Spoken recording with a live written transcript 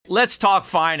Let's talk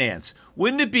finance.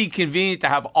 Wouldn't it be convenient to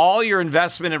have all your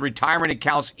investment and retirement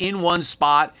accounts in one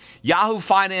spot? Yahoo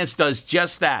Finance does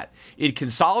just that. It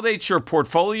consolidates your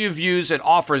portfolio views and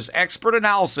offers expert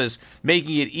analysis,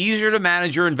 making it easier to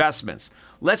manage your investments.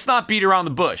 Let's not beat around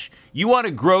the bush. You want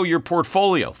to grow your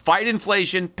portfolio, fight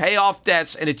inflation, pay off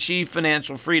debts, and achieve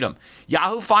financial freedom.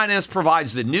 Yahoo Finance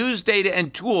provides the news, data,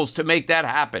 and tools to make that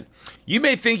happen. You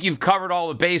may think you've covered all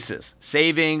the bases: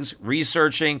 savings,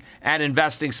 researching, and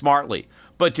investing smartly.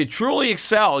 But to truly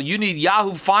excel, you need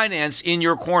Yahoo Finance in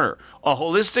your corner. A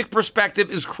holistic perspective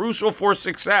is crucial for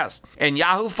success, and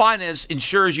Yahoo Finance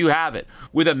ensures you have it.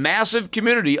 With a massive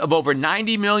community of over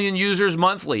 90 million users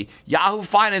monthly, Yahoo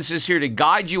Finance is here to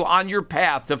guide you on your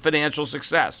path to financial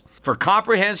success. For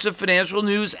comprehensive financial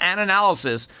news and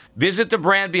analysis, visit the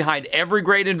brand behind every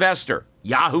great investor,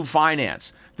 Yahoo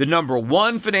Finance, the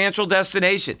 #1 financial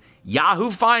destination,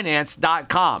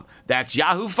 yahoofinance.com. That's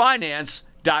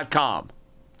yahoofinance.com.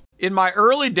 In my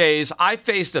early days, I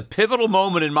faced a pivotal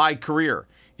moment in my career.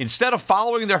 Instead of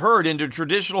following the herd into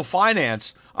traditional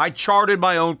finance, I charted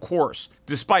my own course.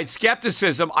 Despite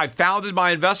skepticism, I founded my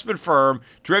investment firm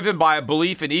driven by a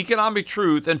belief in economic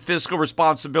truth and fiscal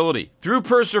responsibility. Through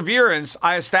perseverance,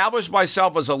 I established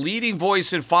myself as a leading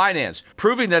voice in finance,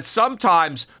 proving that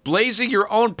sometimes blazing your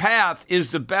own path is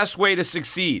the best way to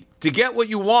succeed. To get what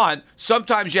you want,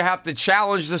 sometimes you have to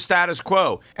challenge the status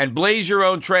quo and blaze your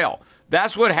own trail.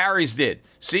 That's what Harry's did.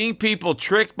 Seeing people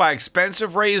tricked by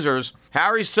expensive razors,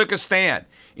 Harry's took a stand.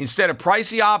 Instead of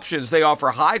pricey options, they offer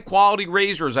high-quality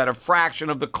razors at a fraction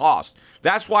of the cost.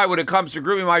 That's why when it comes to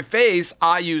grooming my face,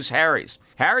 I use Harry's.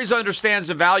 Harry's understands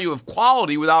the value of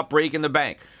quality without breaking the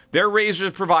bank. Their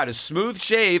razors provide a smooth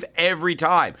shave every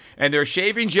time, and their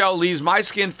shaving gel leaves my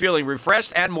skin feeling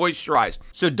refreshed and moisturized.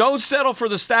 So don't settle for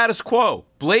the status quo.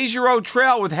 Blaze your own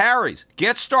trail with Harry's.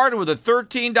 Get started with a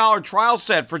 $13 trial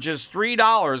set for just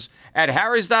 $3 at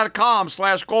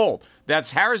harrys.com/gold.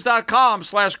 That's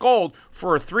harrys.com/gold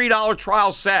for a $3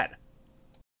 trial set.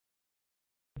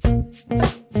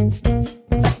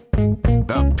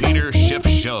 The Peter Schiff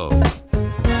Show.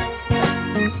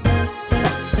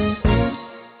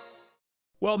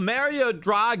 Well, Mario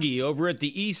Draghi over at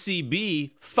the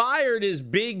ECB fired his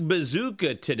big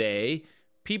bazooka today.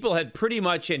 People had pretty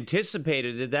much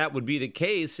anticipated that that would be the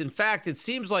case. In fact, it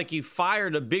seems like he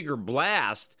fired a bigger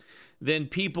blast than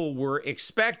people were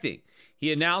expecting.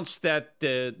 He announced that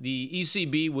the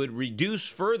ECB would reduce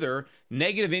further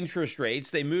negative interest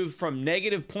rates. They moved from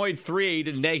negative 0.3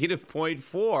 to negative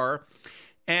 0.4.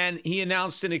 And he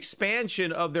announced an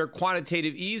expansion of their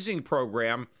quantitative easing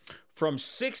program from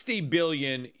 60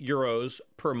 billion euros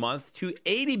per month to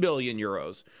 80 billion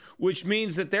euros, which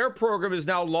means that their program is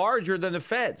now larger than the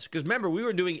Fed's. Because remember, we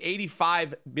were doing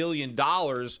 $85 billion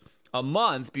a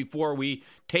month before we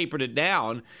tapered it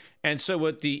down. And so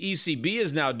what the ECB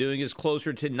is now doing is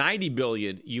closer to 90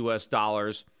 billion US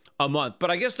dollars a month. But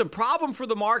I guess the problem for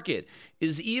the market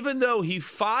is even though he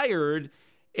fired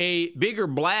a bigger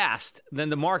blast than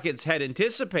the markets had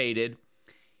anticipated,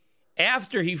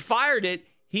 after he fired it,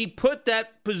 he put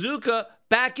that bazooka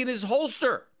back in his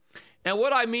holster. And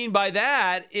what I mean by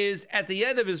that is at the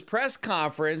end of his press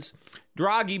conference,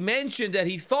 Draghi mentioned that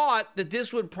he thought that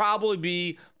this would probably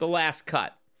be the last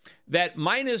cut, that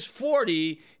minus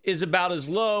 40 is about as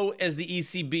low as the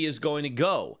ECB is going to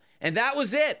go. And that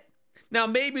was it. Now,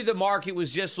 maybe the market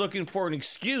was just looking for an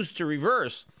excuse to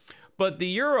reverse, but the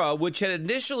euro, which had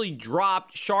initially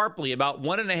dropped sharply about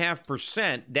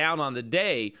 1.5% down on the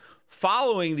day,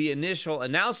 following the initial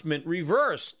announcement,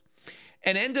 reversed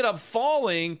and ended up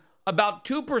falling about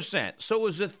 2%. So it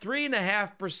was a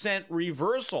 3.5%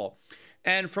 reversal.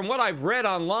 And from what I've read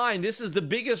online, this is the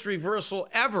biggest reversal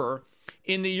ever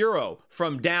in the euro,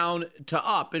 from down to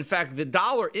up. In fact, the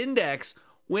dollar index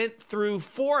went through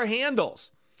 4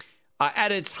 handles.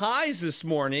 At its highs this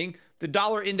morning, the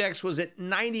dollar index was at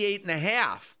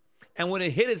 98.5. And when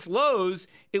it hit its lows,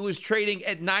 it was trading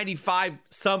at 95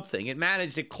 something. It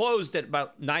managed, it closed at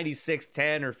about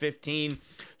 96.10 or 15,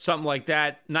 something like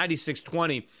that,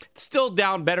 96.20. Still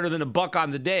down better than $1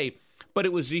 on the day, but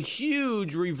it was a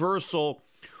huge reversal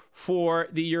for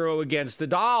the euro against the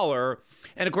dollar.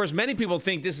 And of course, many people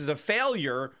think this is a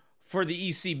failure for the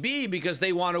ECB because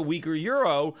they want a weaker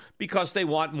euro because they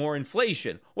want more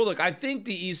inflation. Well, look, I think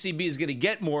the ECB is going to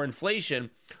get more inflation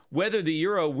whether the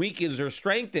euro weakens or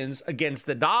strengthens against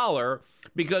the dollar,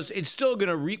 because it's still going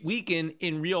to weaken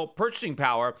in real purchasing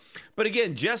power. But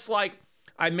again, just like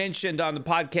I mentioned on the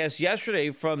podcast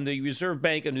yesterday from the Reserve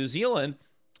Bank of New Zealand,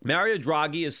 Mario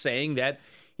Draghi is saying that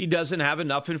he doesn't have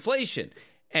enough inflation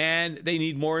and they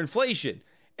need more inflation.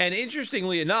 And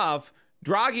interestingly enough,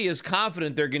 Draghi is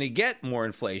confident they're going to get more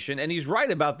inflation, and he's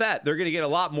right about that. They're going to get a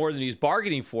lot more than he's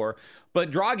bargaining for. But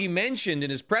Draghi mentioned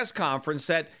in his press conference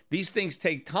that these things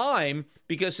take time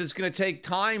because it's going to take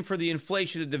time for the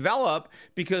inflation to develop,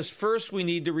 because first we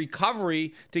need the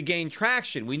recovery to gain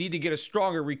traction. We need to get a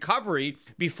stronger recovery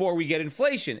before we get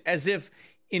inflation, as if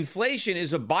inflation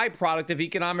is a byproduct of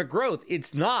economic growth.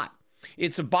 It's not.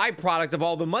 It's a byproduct of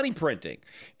all the money printing.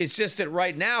 It's just that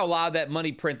right now, a lot of that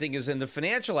money printing is in the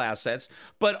financial assets.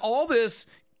 But all this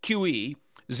QE,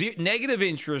 negative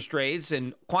interest rates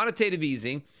and quantitative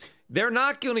easing, they're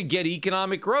not going to get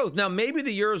economic growth. Now, maybe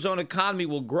the Eurozone economy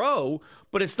will grow,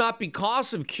 but it's not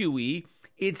because of QE.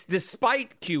 It's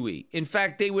despite QE. In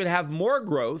fact, they would have more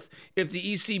growth if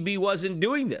the ECB wasn't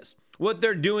doing this. What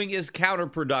they're doing is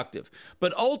counterproductive.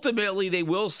 But ultimately, they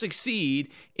will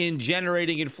succeed in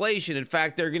generating inflation. In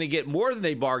fact, they're going to get more than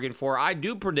they bargained for. I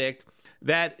do predict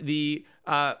that the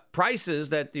prices,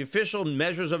 that the official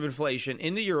measures of inflation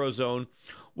in the Eurozone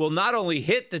will not only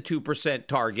hit the 2%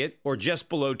 target, or just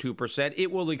below 2%,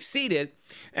 it will exceed it,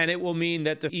 and it will mean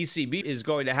that the ECB is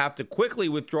going to have to quickly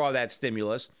withdraw that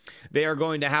stimulus. They are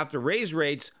going to have to raise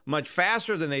rates much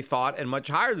faster than they thought and much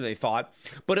higher than they thought,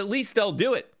 but at least they'll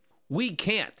do it. We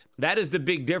can't. That is the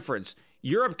big difference.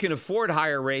 Europe can afford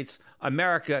higher rates.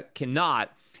 America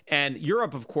cannot. And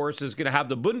Europe, of course, is going to have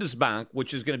the Bundesbank,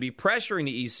 which is going to be pressuring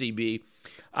the ECB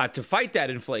to fight that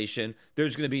inflation.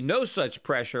 There's going to be no such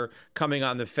pressure coming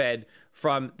on the Fed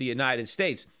from the United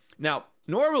States. Now,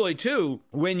 normally, too,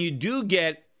 when you do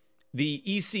get the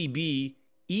ECB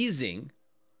easing,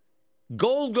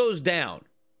 gold goes down.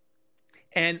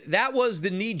 And that was the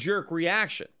knee-jerk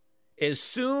reaction. As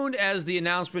soon as the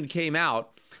announcement came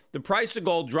out, the price of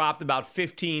gold dropped about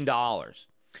 $15.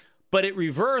 But it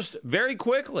reversed very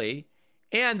quickly,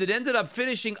 and it ended up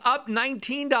finishing up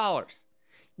 $19.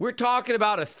 We're talking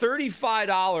about a $35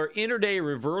 intraday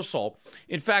reversal.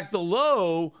 In fact, the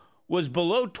low was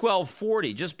below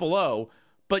 $12.40, just below.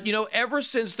 But, ever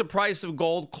since the price of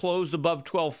gold closed above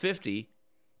 $12.50,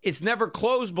 it's never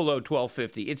closed below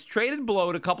 $12.50. It's traded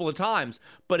below it a couple of times,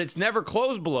 but it's never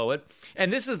closed below it.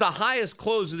 And this is the highest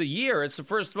close of the year. It's the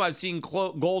first time I've seen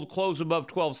gold close above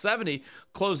 $12.70,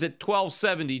 closed at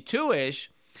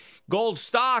 $12.72-ish. Gold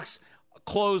stocks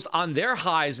closed on their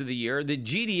highs of the year. The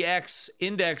GDX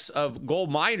index of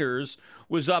gold miners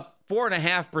was up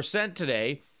 4.5%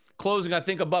 today, closing, I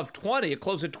think, above 20. It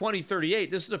closed at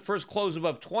 20.38. This is the first close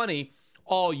above 20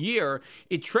 all year.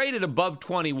 It traded above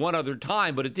 20 one other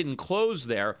time, but it didn't close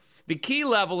there. The key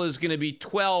level is going to be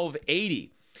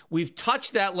 1280. We've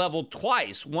touched that level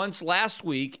twice, once last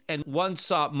week and once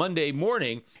Monday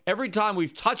morning. Every time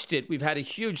we've touched it, we've had a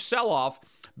huge sell-off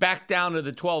back down to the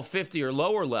 1250 or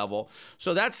lower level.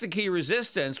 So that's the key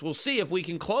resistance. We'll see if we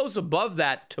can close above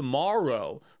that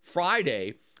tomorrow,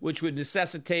 Friday, which would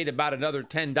necessitate about another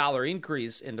 $10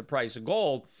 increase in the price of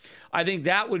gold. I think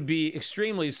that would be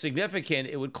extremely significant.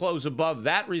 It would close above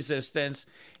that resistance,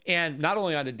 and not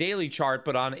only on a daily chart,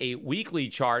 but on a weekly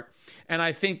chart. And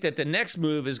I think that the next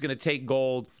move is going to take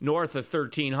gold north of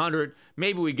 1,300.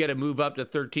 Maybe we get a move up to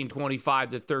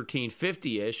 1,325 to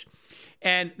 1,350-ish.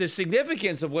 And the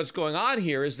significance of what's going on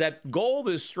here is that gold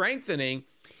is strengthening,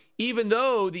 even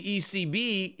though the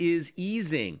ECB is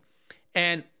easing.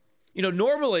 And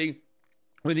normally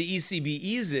when the ECB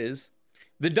eases,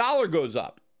 the dollar goes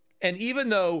up. And even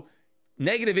though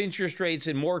negative interest rates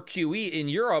and more QE in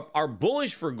Europe are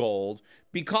bullish for gold,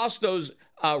 because those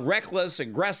reckless,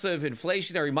 aggressive,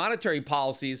 inflationary monetary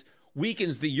policies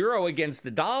weakens the euro against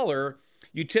the dollar,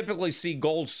 you typically see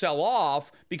gold sell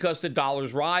off because the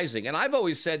dollar's rising. And I've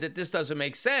always said that this doesn't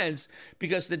make sense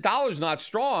because the dollar's not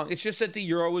strong. It's just that the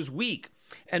euro is weak.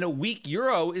 And a weak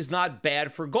euro is not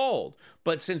bad for gold.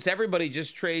 But since everybody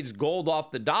just trades gold off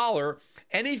the dollar,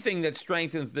 anything that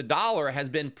strengthens the dollar has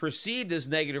been perceived as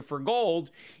negative for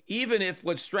gold, even if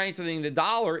what's strengthening the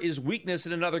dollar is weakness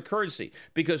in another currency,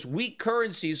 because weak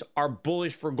currencies are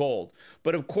bullish for gold.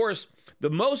 But of course, the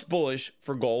most bullish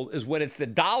for gold is when it's the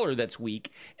dollar that's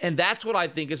weak, and that's what I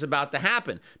think is about to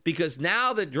happen, because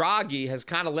now that Draghi has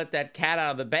kind of let that cat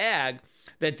out of the bag,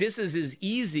 that this is as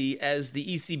easy as the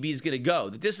ECB is going to go,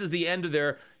 that this is the end of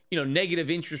their negative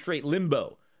interest rate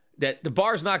limbo, that the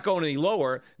bar's not going any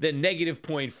lower than negative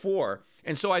 0.4.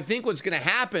 And so I think what's going to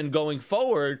happen going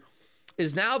forward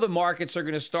is now the markets are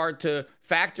going to start to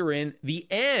factor in the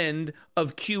end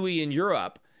of QE in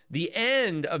Europe, the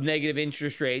end of negative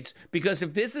interest rates, because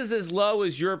if this is as low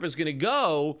as Europe is going to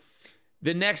go,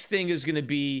 the next thing is going to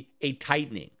be a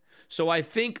tightening. So I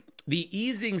think the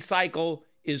easing cycle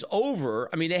is over.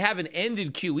 I mean, they haven't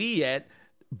ended QE yet,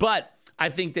 but I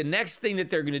think the next thing that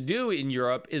they're going to do in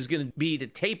Europe is going to be to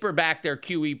taper back their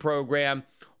QE program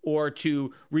or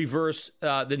to reverse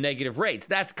the negative rates.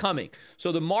 That's coming.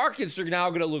 So the markets are now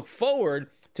going to look forward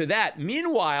to that.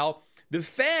 Meanwhile, the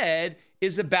Fed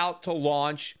is about to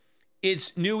launch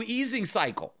its new easing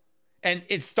cycle. And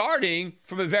it's starting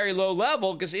from a very low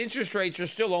level because interest rates are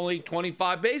still only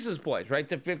 25 basis points, right,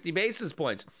 to 50 basis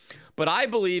points. But I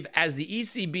believe as the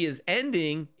ECB is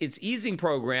ending its easing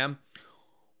program,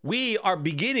 we are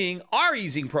beginning our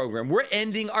easing program. We're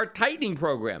ending our tightening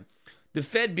program. The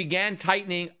Fed began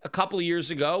tightening a couple of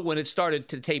years ago when it started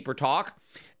to taper talk,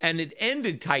 and it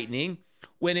ended tightening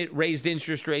when it raised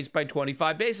interest rates by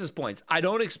 25 basis points. I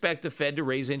don't expect the Fed to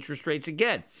raise interest rates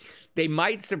again. They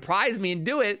might surprise me and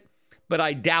do it, but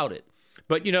I doubt it.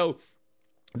 But, you know,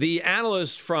 the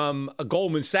analyst from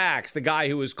Goldman Sachs, the guy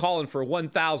who was calling for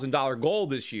 $1,000 gold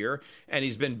this year, and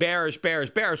he's been bearish,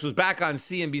 was back on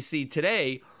CNBC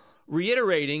today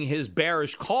reiterating his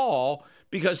bearish call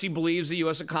because he believes the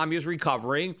U.S. economy is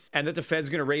recovering and that the Fed's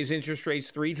going to raise interest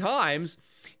rates 3 times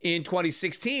in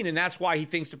 2016, and that's why he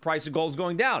thinks the price of gold is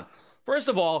going down. First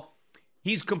of all,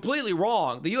 he's completely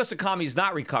wrong. The U.S. economy is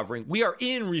not recovering. We are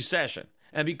in recession.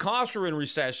 And because we're in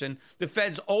recession, the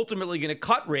Fed's ultimately going to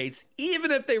cut rates,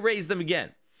 even if they raise them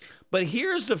again. But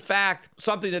here's the fact,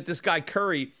 something that this guy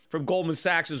Curry from Goldman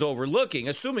Sachs is overlooking,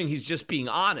 assuming he's just being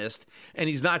honest and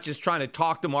he's not just trying to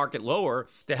talk the market lower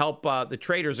to help the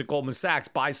traders at Goldman Sachs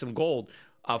buy some gold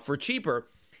for cheaper.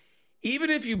 Even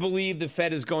if you believe the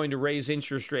Fed is going to raise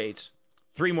interest rates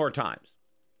 3 more times,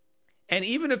 and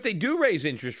even if they do raise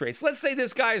interest rates, let's say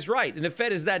this guy is right and the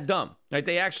Fed is that dumb, right?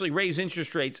 They actually raise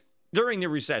interest rates during the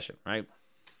recession, right?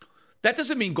 That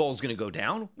doesn't mean gold's going to go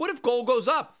down. What if gold goes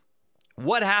up?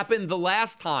 What happened the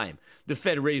last time the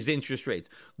Fed raised interest rates?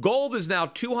 Gold is now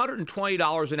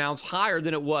 $220 an ounce higher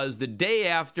than it was the day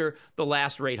after the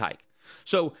last rate hike.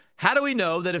 So how do we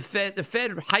know that if the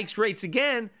Fed hikes rates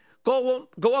again, gold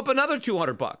won't go up another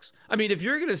 $200? I mean, if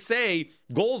you're going to say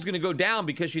gold's going to go down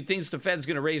because you think the Fed's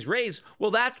going to raise rates,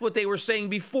 well, that's what they were saying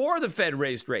before the Fed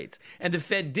raised rates. And the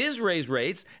Fed did raise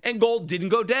rates, and gold didn't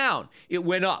go down. It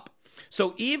went up.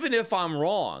 So even if I'm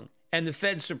wrong and the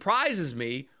Fed surprises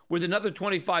me with another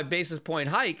 25 basis point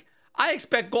hike, I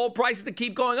expect gold prices to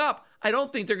keep going up. I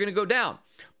don't think they're going to go down.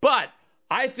 But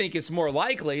I think it's more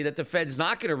likely that the Fed's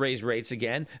not going to raise rates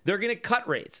again. They're going to cut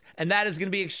rates. And that is going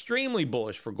to be extremely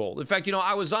bullish for gold. In fact, you know,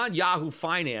 I was on Yahoo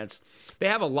Finance. They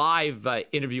have a live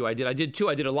interview I did. I did 2.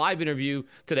 I did a live interview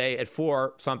today at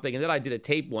 4 something, and then I did a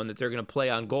tape one that they're going to play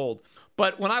on gold.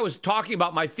 But when I was talking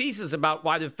about my thesis about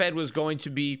why the Fed was going to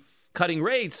be cutting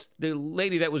rates, the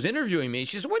lady that was interviewing me,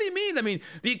 she said, what do you mean? I mean,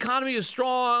 the economy is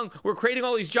strong. We're creating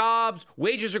all these jobs.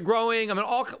 Wages are growing. I mean,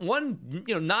 all one,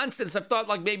 nonsense. I thought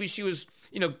like maybe she was,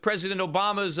 President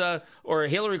Obama's or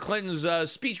Hillary Clinton's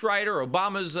speechwriter,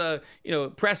 Obama's,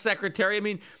 press secretary. I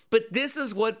mean, but this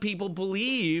is what people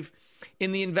believe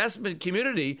in the investment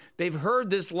community. They've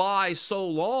heard this lie so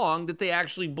long that they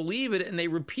actually believe it and they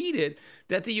repeat it,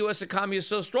 that the U.S. economy is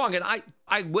so strong. And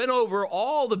I went over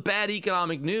all the bad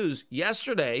economic news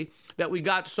yesterday that we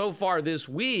got so far this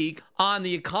week on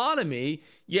the economy,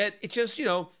 yet it just,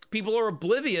 people are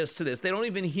oblivious to this. They don't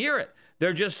even hear it.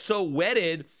 They're just so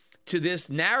wedded to this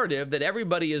narrative that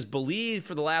everybody has believed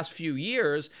for the last few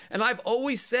years. And I've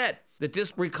always said that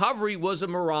this recovery was a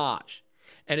mirage.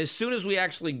 And as soon as we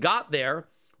actually got there,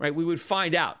 right, we would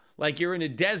find out. Like you're in a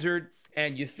desert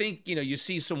and you think, you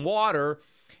see some water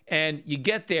and you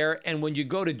get there, and when you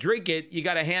go to drink it, you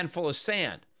got a handful of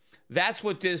sand. That's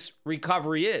what this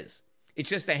recovery is. It's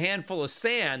just a handful of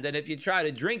sand, and if you try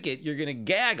to drink it, you're going to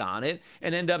gag on it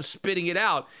and end up spitting it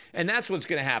out. And that's what's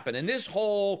going to happen. And this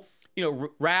whole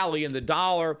rally in the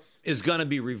dollar is going to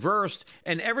be reversed.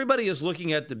 And everybody is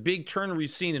looking at the big turn we've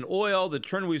seen in oil, the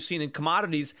turn we've seen in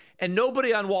commodities, and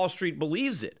nobody on Wall Street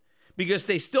believes it because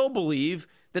they still believe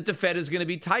that the Fed is going to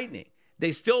be tightening.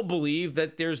 They still believe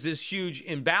that there's this huge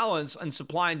imbalance on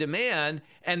supply and demand,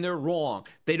 and they're wrong.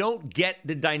 They don't get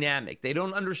the dynamic. They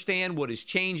don't understand what is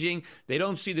changing. They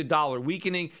don't see the dollar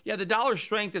weakening. Yeah, the dollar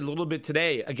strengthened a little bit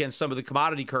today against some of the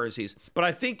commodity currencies, but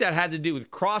I think that had to do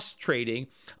with cross-trading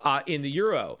in the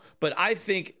euro. But I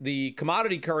think the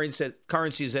commodity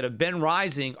currencies that have been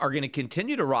rising are going to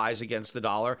continue to rise against the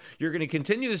dollar. You're going to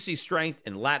continue to see strength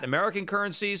in Latin American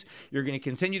currencies. You're going to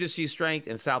continue to see strength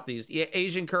in Southeast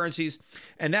Asian currencies.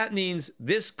 And that means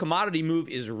this commodity move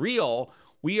is real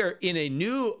we are in a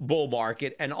new bull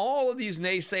market, and all of these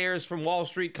naysayers from Wall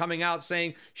Street coming out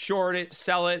saying, short it,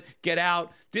 sell it, get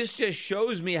out. This just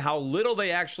shows me how little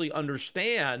they actually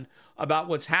understand about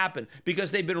what's happened,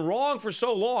 because they've been wrong for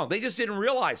so long. They just didn't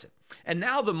realize it. And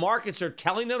now the markets are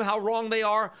telling them how wrong they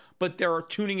are, but they're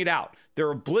tuning it out.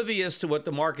 They're oblivious to what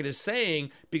the market is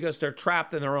saying because they're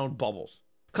trapped in their own bubbles.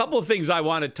 A couple of things I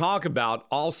want to talk about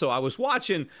also. I was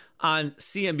watching on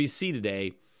CNBC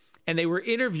today, and they were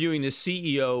interviewing the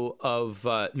CEO of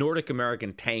Nordic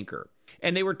American Tanker.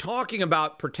 And they were talking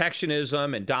about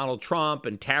protectionism and Donald Trump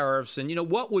and tariffs and,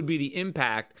 what would be the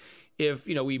impact if,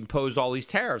 we imposed all these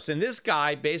tariffs. And this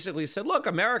guy basically said, look,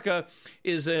 America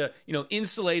is a,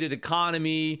 insulated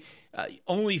economy.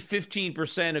 Only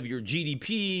 15% of your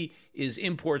GDP is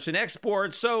imports and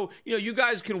exports. So, you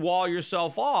guys can wall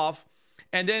yourself off.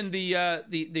 And then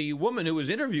the woman who was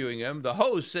interviewing him, the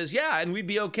host, says, yeah, and we'd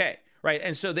be okay. Right.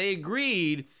 And so they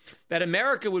agreed that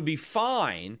America would be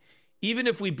fine even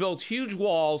if we built huge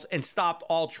walls and stopped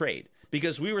all trade,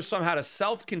 because we were somehow a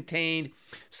self-contained,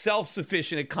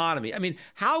 self-sufficient economy. I mean,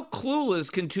 how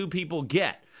clueless can two people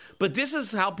get? But this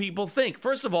is how people think.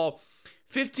 First of all,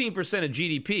 15% of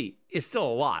GDP is still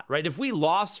a lot, right? If we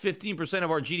lost 15%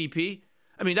 of our GDP,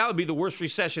 I mean, that would be the worst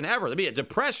recession ever. That'd be a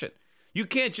depression. You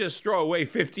can't just throw away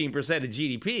 15% of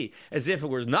GDP as if it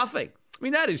was nothing. I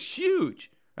mean, that is huge.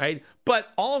 Right. But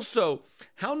also,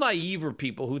 how naive are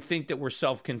people who think that we're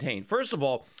self-contained? First of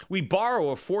all, we borrow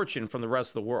a fortune from the rest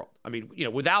of the world. I mean,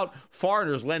 without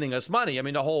foreigners lending us money, I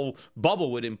mean, the whole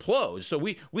bubble would implode. So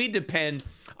we depend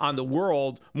on the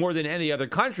world more than any other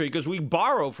country because we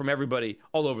borrow from everybody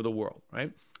all over the world.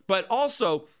 Right. But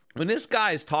also, when this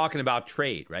guy is talking about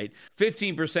trade, right,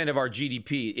 15% of our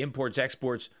GDP, imports,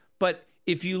 exports. But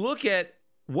if you look at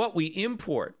what we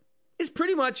import, it's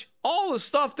pretty much all the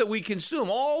stuff that we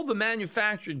consume, all the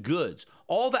manufactured goods,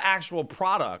 all the actual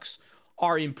products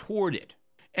are imported.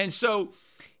 And so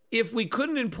if we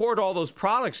couldn't import all those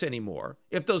products anymore,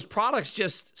 if those products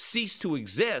just ceased to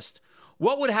exist,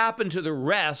 what would happen to the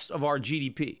rest of our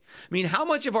GDP? I mean, how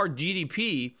much of our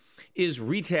GDP is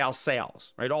retail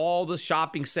sales, right? All the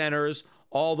shopping centers,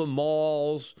 all the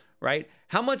malls, right?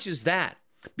 How much is that?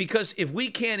 Because if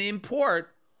we can't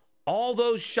import, all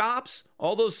those shops,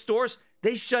 all those stores,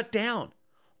 they shut down.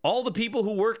 All the people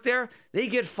who work there, they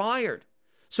get fired.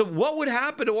 So what would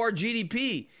happen to our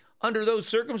GDP under those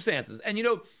circumstances? And,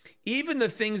 even the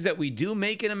things that we do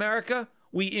make in America,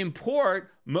 we import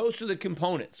most of the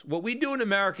components. What we do in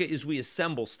America is we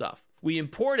assemble stuff. We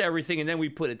import everything and then we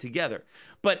put it together.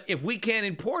 But if we can't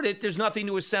import it, there's nothing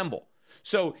to assemble.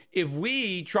 So if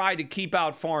we try to keep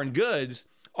out foreign goods,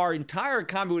 our entire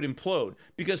economy would implode,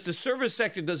 because the service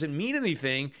sector doesn't mean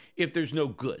anything if there's no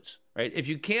goods, right? If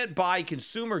you can't buy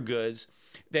consumer goods,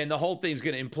 then the whole thing's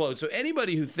going to implode. So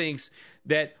anybody who thinks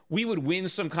that we would win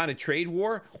some kind of trade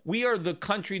war, we are the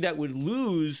country that would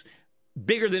lose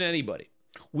bigger than anybody.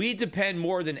 We depend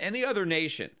more than any other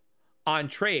nation on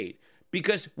trade,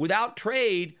 because without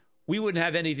trade, we wouldn't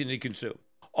have anything to consume.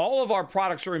 All of our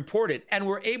products are imported, and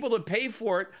we're able to pay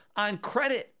for it on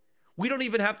credit. We don't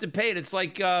even have to pay it. It's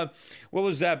like, what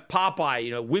was that? Popeye,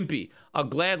 Wimpy. I'll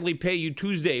gladly pay you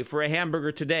Tuesday for a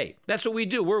hamburger today. That's what we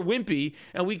do. We're Wimpy,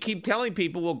 and we keep telling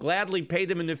people we'll gladly pay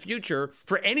them in the future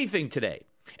for anything today.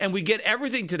 And we get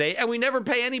everything today, and we never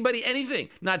pay anybody anything.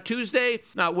 Not Tuesday,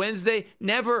 not Wednesday,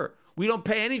 never. We don't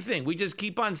pay anything. We just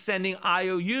keep on sending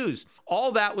IOUs.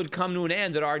 All that would come to an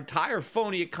end, that our entire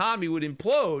phony economy would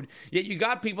implode. Yet you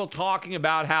got people talking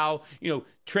about how,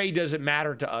 trade doesn't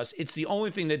matter to us. It's the only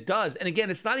thing that does. And again,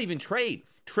 it's not even trade.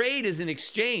 Trade is an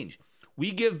exchange.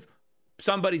 We give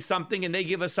somebody something and they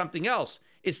give us something else.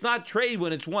 It's not trade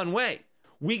when it's one way.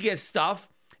 We get stuff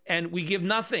and we give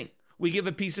nothing. We give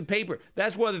a piece of paper.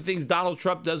 That's one of the things Donald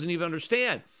Trump doesn't even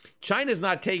understand. China's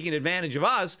not taking advantage of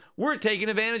us. We're taking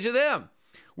advantage of them.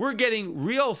 We're getting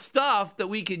real stuff that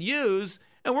we could use,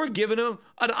 and we're giving them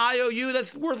an IOU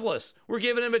that's worthless. We're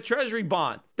giving them a treasury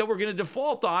bond that we're going to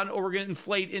default on, or we're going to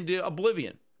inflate into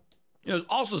oblivion.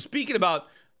 Also speaking about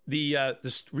the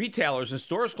retailers and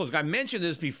stores closing, I mentioned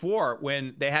this before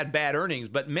when they had bad earnings,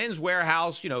 but Men's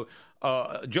Warehouse,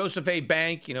 Joseph A.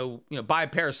 Bank, buy a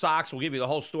pair of socks, we'll give you the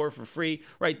whole store for free,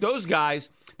 right? Those guys,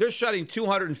 they're shutting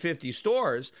 250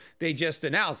 stores. They just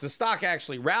announced. The stock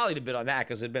actually rallied a bit on that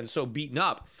because it had been so beaten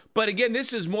up. But again,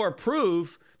 this is more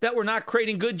proof that we're not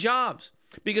creating good jobs.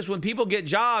 Because when people get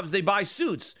jobs, they buy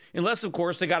suits. Unless, of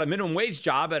course, they got a minimum wage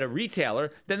job at a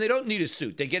retailer, then they don't need a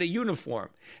suit. They get a uniform.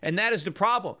 And that is the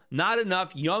problem. Not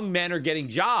enough young men are getting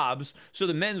jobs, so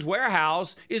the Men's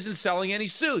Warehouse isn't selling any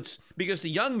suits because the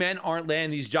young men aren't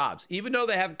landing these jobs. Even though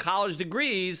they have college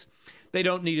degrees, they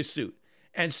don't need a suit.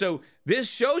 And so this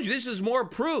shows you, this is more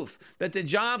proof that the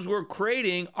jobs we're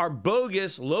creating are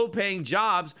bogus, low-paying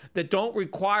jobs that don't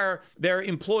require their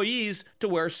employees to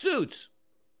wear suits.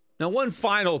 Now, one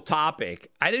final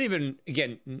topic. I didn't even,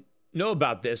 again, know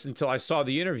about this until I saw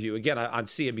the interview, again, on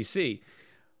CNBC.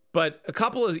 But a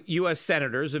couple of U.S.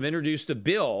 senators have introduced a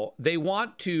bill. They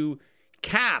want to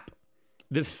cap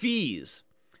the fees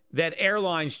that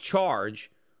airlines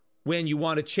charge when you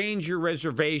want to change your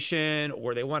reservation,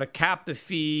 or they want to cap the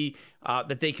fee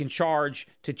that they can charge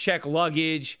to check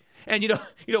luggage. And,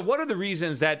 one of the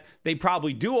reasons that they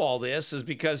probably do all this is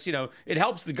because, it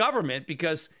helps the government,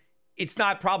 because it's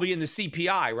not probably in the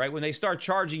CPI, right? When they start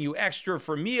charging you extra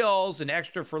for meals and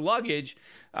extra for luggage,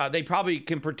 they probably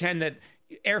can pretend that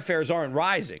airfares aren't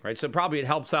rising, right? So probably it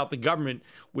helps out the government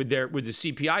with the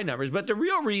CPI numbers. But the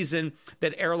real reason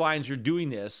that airlines are doing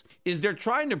this is they're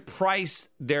trying to price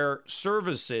their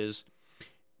services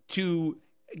to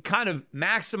kind of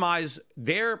maximize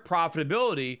their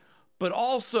profitability, but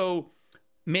also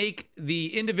make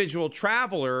the individual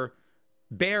traveler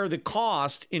bear the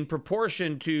cost in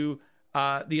proportion to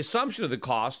the assumption of the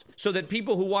cost, so that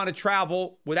people who want to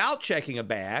travel without checking a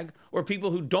bag, or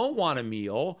people who don't want a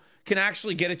meal, can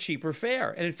actually get a cheaper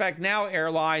fare. And in fact, now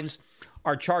airlines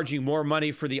are charging more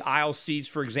money for the aisle seats,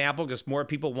 for example, because more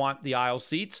people want the aisle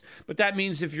seats. But that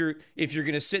means if you're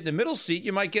going to sit in the middle seat,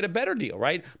 you might get a better deal,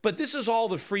 right? But this is all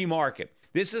the free market.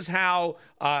 This is how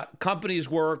companies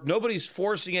work. Nobody's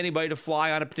forcing anybody to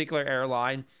fly on a particular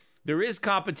airline. There is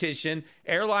competition.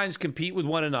 Airlines compete with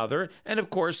one another. And of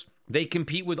course, they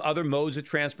compete with other modes of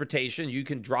transportation. You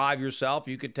can drive yourself.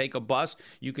 You could take a bus.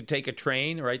 You could take a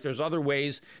train, right? There's other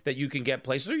ways that you can get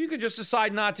places, or you could just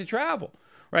decide not to travel,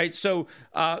 right? So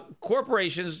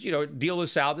corporations, deal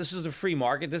this out. This is the free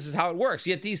market. This is how it works.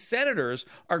 Yet these senators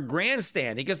are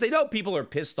grandstanding because they know people are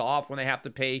pissed off when they have to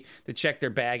pay to check their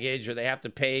baggage, or they have to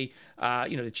pay,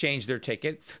 to change their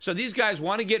ticket. So these guys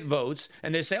want to get votes,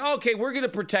 and they say, okay, we're going to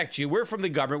protect you. We're from the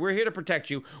government. We're here to protect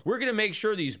you. We're going to make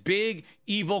sure these big,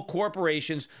 evil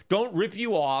corporations don't rip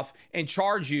you off and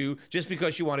charge you just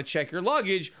because you want to check your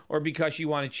luggage or because you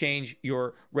want to change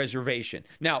your reservation.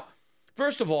 Now,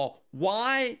 first of all,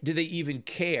 why do they even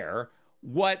care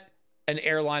what an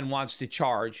airline wants to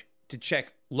charge to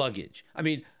check luggage? I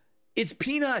mean, it's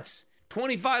peanuts.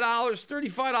 $25,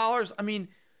 $35. I mean,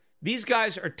 these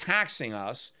guys are taxing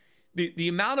us. The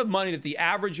amount of money that the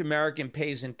average American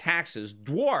pays in taxes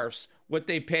dwarfs what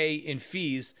they pay in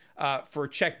fees for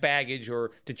checked baggage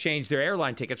or to change their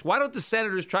airline tickets. Why don't the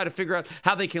senators try to figure out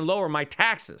how they can lower my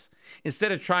taxes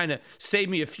instead of trying to save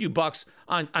me a few bucks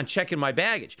on checking my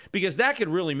baggage? Because that could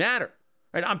really matter.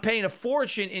 Right? I'm paying a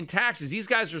fortune in taxes. These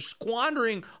guys are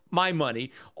squandering my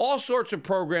money, all sorts of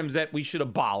programs that we should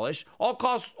abolish,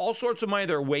 all sorts of money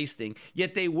they're wasting,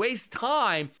 yet they waste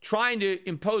time trying to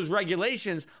impose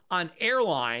regulations on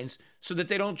airlines so that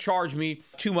they don't charge me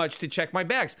too much to check my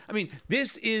bags. I mean,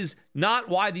 this is not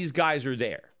why these guys are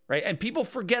there, right? And people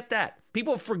forget that.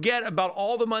 People forget about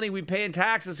all the money we pay in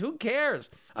taxes. Who cares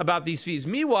about these fees?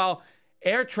 Meanwhile,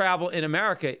 air travel in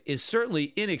America is certainly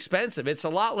inexpensive. It's a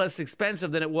lot less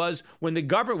expensive than it was when the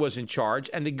government was in charge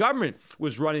and the government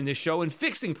was running the show and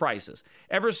fixing prices.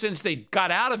 Ever since they got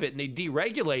out of it and they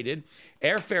deregulated,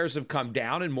 airfares have come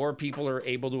down and more people are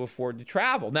able to afford to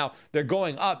travel. Now, they're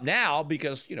going up now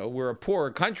because, we're a poorer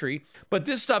country, but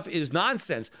this stuff is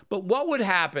nonsense. But what would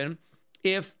happen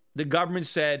if the government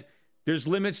said, there's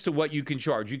limits to what you can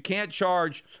charge. You can't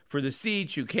charge for the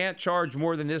seats. You can't charge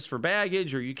more than this for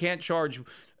baggage, or you can't charge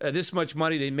this much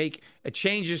money to make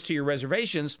changes to your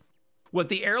reservations. What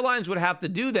the airlines would have to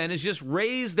do then is just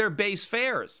raise their base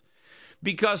fares,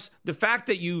 because the fact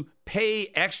that you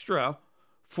pay extra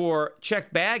for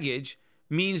checked baggage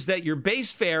means that your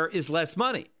base fare is less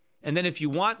money. And then if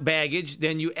you want baggage,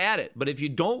 then you add it. But if you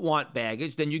don't want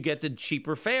baggage, then you get the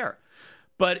cheaper fare.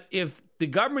 But if the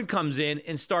government comes in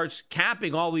and starts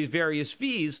capping all these various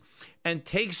fees and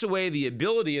takes away the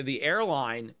ability of the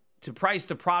airline to price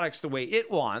the products the way it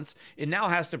wants, it now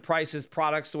has to price its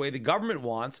products the way the government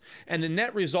wants. And the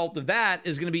net result of that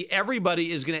is going to be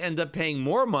everybody is going to end up paying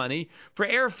more money for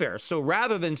airfare. So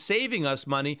rather than saving us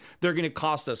money, they're going to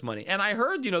cost us money. And I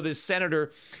heard, this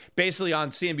senator basically on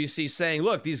CNBC saying,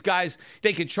 look, these guys,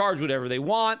 they can charge whatever they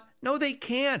want. No, they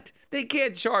can't. They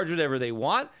can't charge whatever they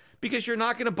want, because you're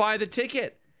not going to buy the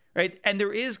ticket, right? And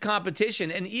there is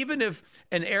competition. And even if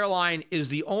an airline is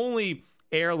the only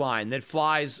airline that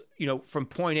flies, from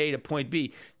point A to point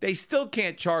B, they still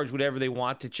can't charge whatever they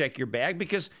want to check your bag,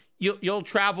 because you'll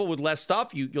travel with less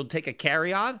stuff. You'll take a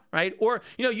carry-on, right? Or,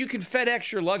 you can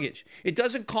FedEx your luggage. It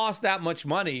doesn't cost that much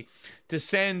money to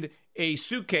send a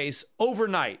suitcase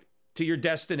overnight to your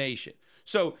destination.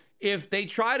 So if they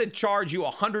try to charge you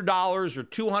 $100 or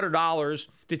 $200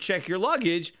 to check your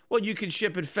luggage, well, you can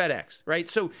ship it FedEx, right?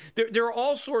 So there are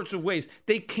all sorts of ways.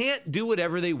 They can't do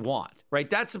whatever they want, right?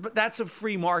 That's a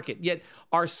free market. Yet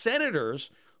our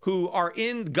senators who are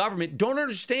in government don't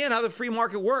understand how the free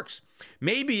market works.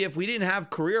 Maybe if we didn't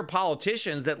have career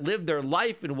politicians that lived their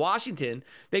life in Washington,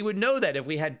 they would know that if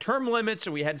we had term limits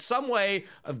or we had some way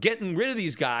of getting rid of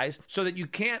these guys so that you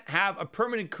can't have a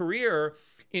permanent career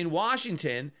in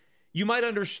Washington, you might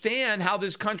understand how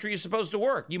this country is supposed to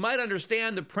work. You might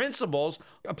understand the principles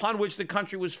upon which the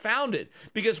country was founded,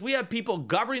 because we have people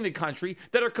governing the country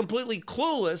that are completely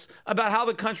clueless about how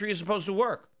the country is supposed to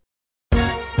work.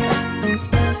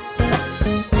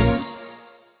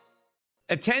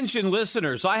 Attention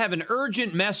listeners, I have an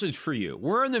urgent message for you.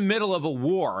 We're in the middle of a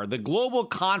war. The global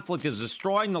conflict is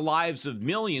destroying the lives of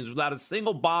millions without a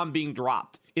single bomb being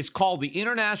dropped. It's called the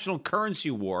International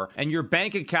Currency War, and your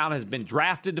bank account has been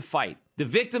drafted to fight. The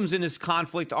victims in this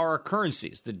conflict are our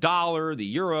currencies, the dollar, the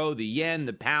euro, the yen,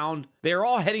 the pound. They are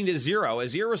all heading to zero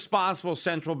as irresponsible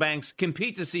central banks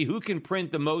compete to see who can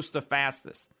print the most the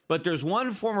fastest. But there's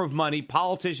one form of money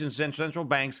politicians and central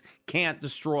banks can't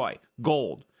destroy: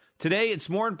 gold. Today, it's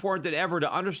more important than ever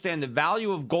to understand the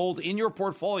value of gold in your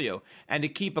portfolio and to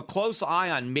keep a close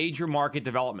eye on major market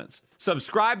developments.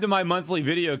 Subscribe to my monthly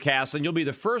videocast and you'll be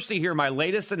the first to hear my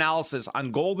latest analysis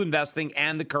on gold investing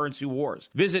and the currency wars.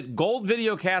 Visit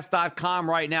goldvideocast.com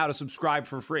right now to subscribe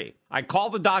for free. I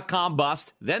call the dot-com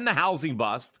bust, then the housing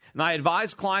bust, and I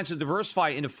advise clients to diversify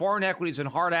into foreign equities and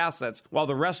hard assets while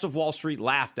the rest of Wall Street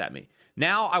laughed at me.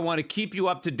 Now I want to keep you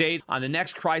up to date on the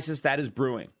next crisis that is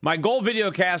brewing. My Gold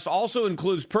Videocast also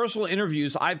includes personal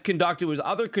interviews I've conducted with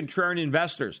other contrarian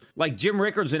investors like Jim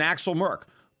Rickards and Axel Merck.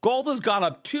 Gold has gone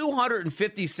up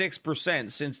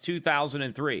 256% since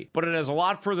 2003, but it has a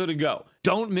lot further to go.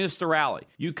 Don't miss the rally.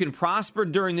 You can prosper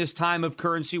during this time of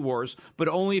currency wars, but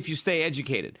only if you stay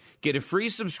educated. Get a free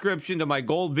subscription to my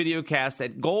Gold Videocast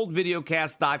at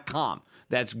goldvideocast.com.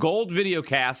 That's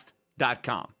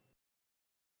goldvideocast.com.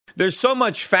 There's so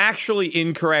much factually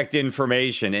incorrect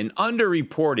information and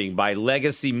underreporting by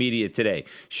legacy media today.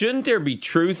 Shouldn't there be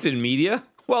truth in media?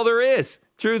 Well, there is.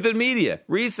 Truth in Media.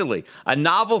 Recently, a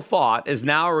novel thought is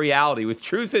now a reality with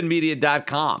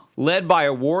truthinmedia.com. Led by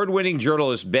award-winning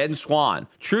journalist Ben Swan,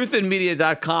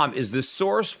 truthinmedia.com is the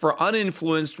source for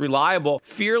uninfluenced, reliable,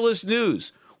 fearless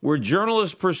news, where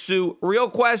journalists pursue real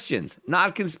questions,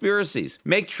 not conspiracies.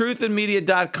 Make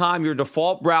truthinmedia.com your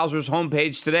default browser's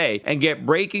homepage today and get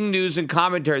breaking news and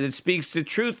commentary that speaks the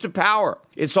truth to power.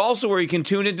 It's also where you can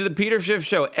tune into the Peter Schiff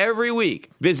Show every week.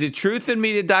 Visit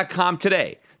truthinmedia.com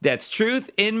today. That's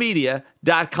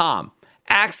truthinmedia.com.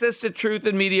 Access the Truth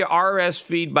in Media RSS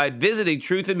feed by visiting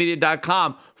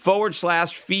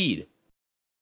truthinmedia.com/feed.